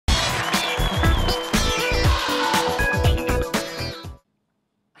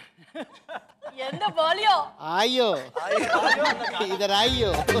Polio ఆయో either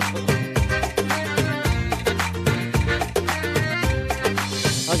ఆయో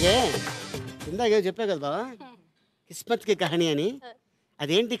okay ఇందాక చెప్పా కదా బాబా కిస్మత్ కి కహాని అని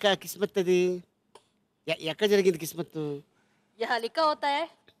అదేంటి కిస్మత్ అది ఎక్కడ జరిగింది కిస్మత్ యహ లిఖా హోతా హై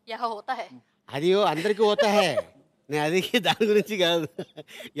యహ హోతా హై అది అందరికీ హోతా హై నేను అది దాని గురించి కాదు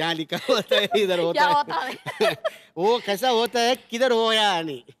యా లిఖా హోతా హై ఇదర్ హోతా హై ఓ कैसा होता है किधर होया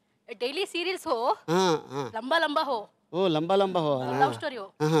అని डेली सीरियल्स हो लंबा लंबा हो ఓ లంబా లంబా హో लव स्टोरी हो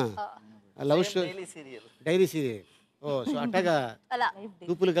లవ్ స్టోరీ డైరీ సీరియల్ ఓ సో అట్టగా అలా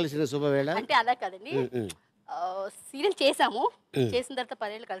చూపులు కలిసిన శుభవేళ అంటే అలా కాదండి సీరియల్ చేసాము చేసిన తర్వాత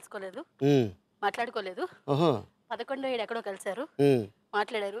 10 ఏళ్ళు కలుసుకోలేదు మాట్లాడుకోలేదు ఓహో 11 ఏడు ఎక్కడో కలిసారు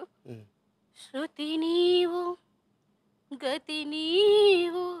మాట్లాడారు శృతి నీవు గతి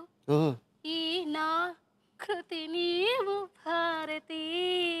నీవు ఈ నా కృతి నీవు భారతి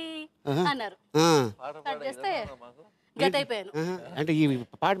అన్నారు స్టార్ట్ చేస్తే గత అయిపోయాను అంటే ఈ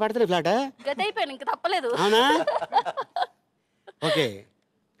పాట పాడితే ఫ్లాటా గత అయిపోయాను ఇంకా తప్పలేదు అవునా ఓకే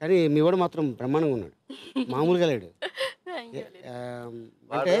కానీ మీ వాడు మాత్రం బ్రహ్మాండంగా ఉన్నాడు మామూలుగా లేడు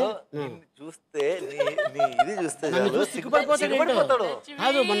అంటే చూస్తే ఇది చూస్తే సిగ్గుపడిపోతాడు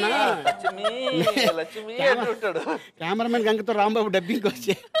కాదు మొన్న కెమెరామెన్ గంగతో రాంబాబు డబ్బింగ్కి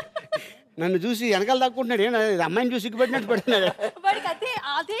వచ్చి నన్ను చూసి వెనకాల దాక్కుంటున్నాడు అమ్మాయిని చూసి సిగ్గుపెట్టినట్టు పెడుతున్నాడు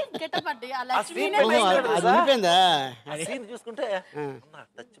ఉండిపోయిందా చూసుకుంటే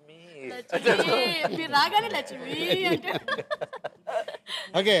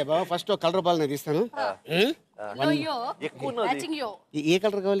ఓకే బాబా ఫస్ట్ కలర్ బాల్ నేను తీస్తాను ఏ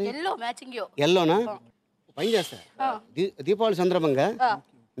కలర్ కావాలి ఎల్లోనా పని చేస్తా దీపావళి సందర్భంగా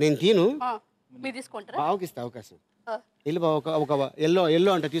నేను తీను బావకి ఇస్తా అవకాశం వెళ్ళి బావ ఒక ఎల్లో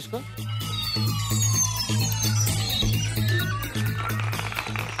ఎల్లో అంటే తీసుకో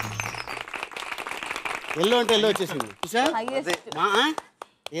ఎల్లో అంటే ఎల్లో వచ్చేసింది చూసా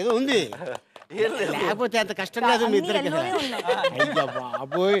ఏదో ఉంది లేకపోతే అంత కష్టం కాదు మీ ఇద్దరికి అయ్యా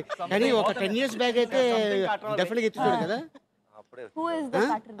బాబోయ్ కానీ ఒక 10 years బ్యాక్ అయితే డెఫినెట్గా ఎత్తుతాడు కదా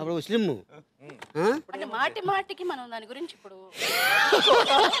అప్పుడు స్లిమ్ మాటి మాటికి మనం దాని గురించి ఇప్పుడు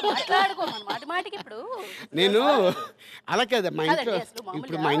మాటి మాటికి ఇప్పుడు నేను అలా కదా మా ఇంట్లో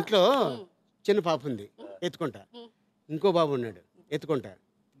ఇప్పుడు మా ఇంట్లో చిన్న పాప ఉంది ఎత్తుకుంటా ఇంకో బాబు ఉన్నాడు ఎత్తుకుంటా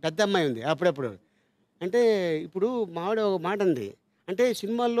పెద్ద అమ్మాయి ఉంది అప్పుడప్పుడు అంటే ఇప్పుడు మావిడ ఒక మాట ఉంది అంటే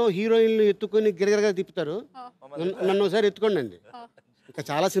సినిమాల్లో హీరోయిన్లు ఎత్తుకొని గిరగిరగా తిప్పుతారు నన్ను ఒకసారి ఎత్తుకోండి అండి ఇంకా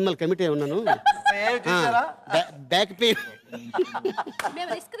చాలా సినిమాలు కమిట్ అయి ఉన్నాను బ్యాక్ పెయిన్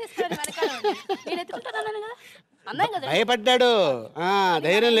భయపడ్డాడు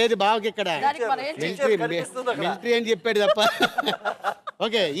ధైర్యం లేదు బావకి ఇక్కడ మిలిటరీ అని చెప్పాడు తప్ప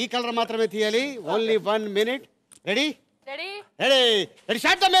ఓకే ఈ కలర్ మాత్రమే తీయాలి only 1 minute ready ready ready ready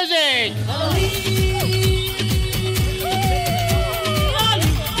start the music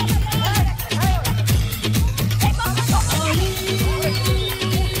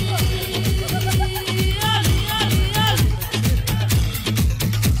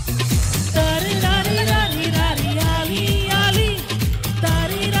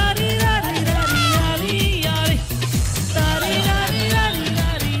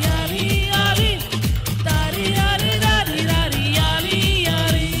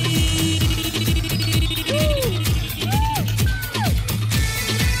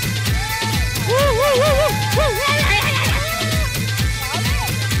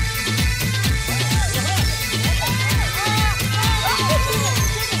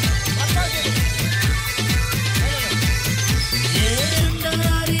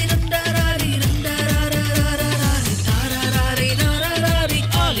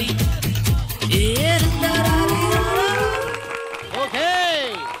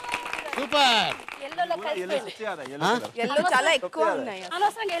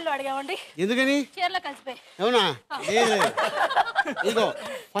ఎందుకని అవునా ఇదిగో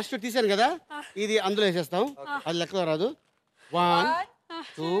ఫస్ట్ తీసాను కదా ఇది అందులో వేసేస్తాం అది లెక్కలో రాదు 1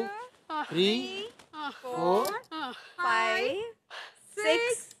 2 3 4 5 6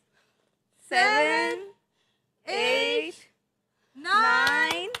 7 8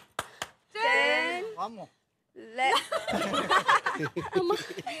 9 10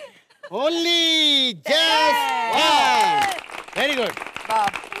 only just very good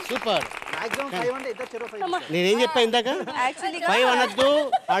super నేనేం చెప్పా ఇందాక 5 అనొద్దు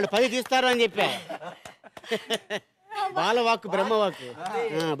వాళ్ళు 10 తీస్తారు అని చెప్పా బాలవాక్కు బ్రహ్మవాక్కు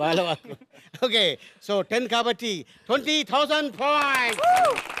బాలవాక్కు ఓకే సో 10 కాబట్టి 20,000 points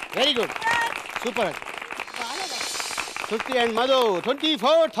very good super Shruti and Madhu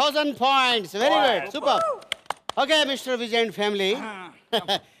 24,000 points very good super okay mister Vijay and family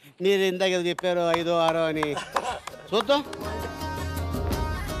మీరు ఇందాక ఏదో చెప్పారు 5, 6 అని. చూద్దాం.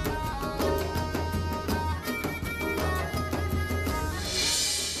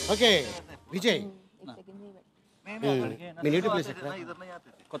 ఓకే విజయ్, మీ నేటివ్ ప్లేస్ ఎక్కడ?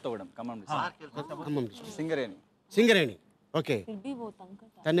 కొత్తగూడెం, ఖమ్మం ఖమ్మం డిస్ట్రిక్ట్. సింగరేణి. సింగరేణి. ఓకే.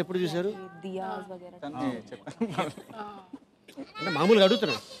 తను ఎప్పుడు చూశారు? అంటే మామూలుగా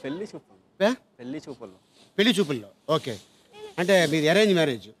అడుగుతున్నాను. పెళ్లి చూపులు. పెళ్లి చూపుల్లో. పెళ్లి చూపుల్లో. ఓకే. అంటే మీది అరేంజ్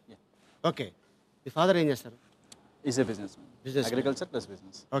మ్యారేజ్. ఓకే. మీ ఫాదర్ ఏం చేస్తారు? Is a business. Agriculture plus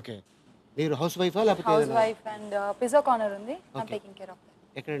business. Okay. మీరు హౌస్ వైఫా లేకపోతే house wife and pizza corner ఉంది. I taking care of that.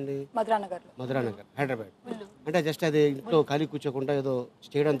 ఎక్కడండి? మధురానగర్. మధురానగర్, హైదరాబాద్. అంటే జస్ట్ అది ఇంట్లో ఖాళీ కూర్చోకుండా ఏదో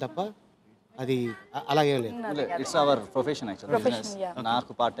చేయడం తప్ప అది అలాగే లేదు. It's our profession actually, business.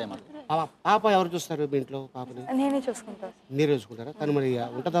 నాకు పార్ట్ టైం అది. పాప ఎవరు చూస్తారు మీ ఇంట్లో? పాపని నేనే చూసుకుంటాను. మీరు చూసుకుంటారా? తను మరి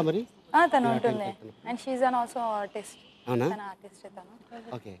ఉంటుందా మరి? తను ఉంటుంది. And she is an also artist. అవునా? తన ఆర్టిస్ట్ తను.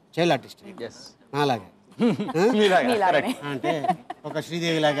 ఓకే. Child artist. ఎస్. నాలాగా. మీలాగానే. అంటే ఒక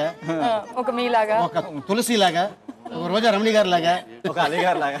శ్రీదేవి లాగా, ఒక మీలాగా, ఒక తులసి లాగా, ఒక రోజా రమణి గారి లాగా, ఒక అలీ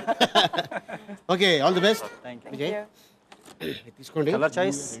గారు లాగా. Okay. All the best. Thank you. Vijay తీసుకోండి. Colour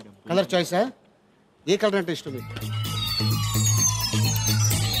choice. కలర్ చాయిసా? ఏ కలర్ అంటే ఇష్టం మీకు?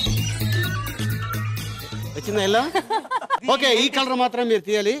 వచ్చిందా ఎలా? ఓకే. ఈ కలర్ మాత్రం మీరు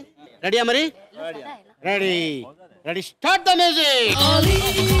తీయాలి. రెడీయా మరి? Ready. Ready. Start the music.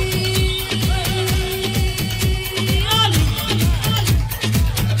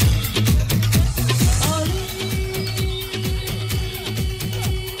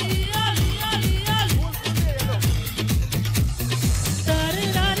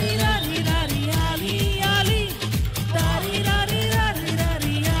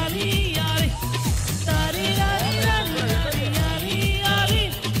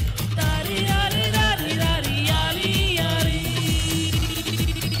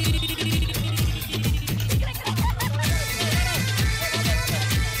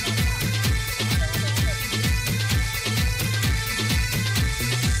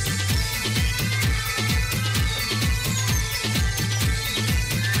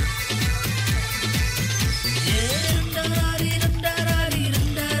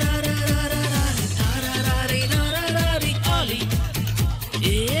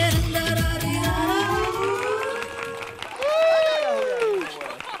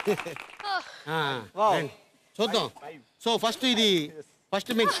 చూద్దాం. సో ఫస్ట్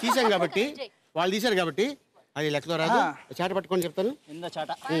మేము తీసాం కాబట్టి, వాళ్ళు తీశారు కాబట్టి అది లెక్కలో రాదు. చాట పట్టుకొని చెప్తాను.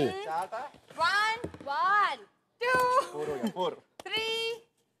 చాట. 1 2 3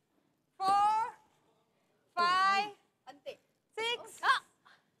 4 5 అంతే 6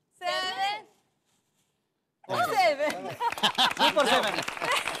 7 సూపర్ 7.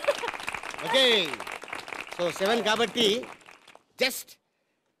 ఓకే. సో 7 కాబట్టి just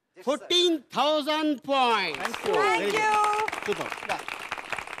 14,000 points. Thank you.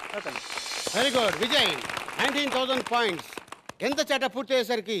 Very good Vijay. 19,000 points. ఎంత చేట పూర్తి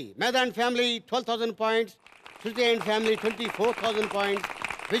అయ్యేసరికి మేధాన్ family 12,000 points, Shruti and family 24,000 points,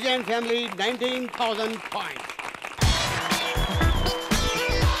 Vijay and family 19,000 points.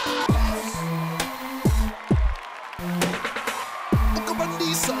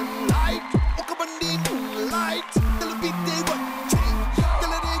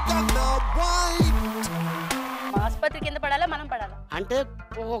 ఆసుపత్రి కింద పడాలా మనం పడాలా? అంటే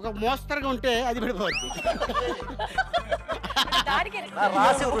ఒక మోస్తరుగా ఉంటే అది పడిపోద్ది. నా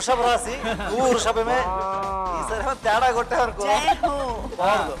రాశి వృషభ రాశి, నువ్వు వృషభమే. ఈసారి తేడా కొట్టావనుకో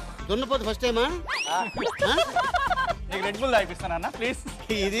బాగుంది. దున్నపోతు ఫస్ట్ టైమా? నీకు రెడ్ బుల్ తాగిపిస్తానన్నా ప్లీజ్.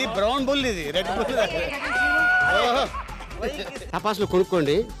 ఇది బ్రౌన్ బుల్, ఇది రెడ్ బుల్. టపాసులు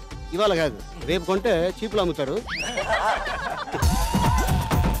కొనుక్కోండి. ఇవాళ కాదు, రేపు కొంటే చీపులు అమ్ముతారు.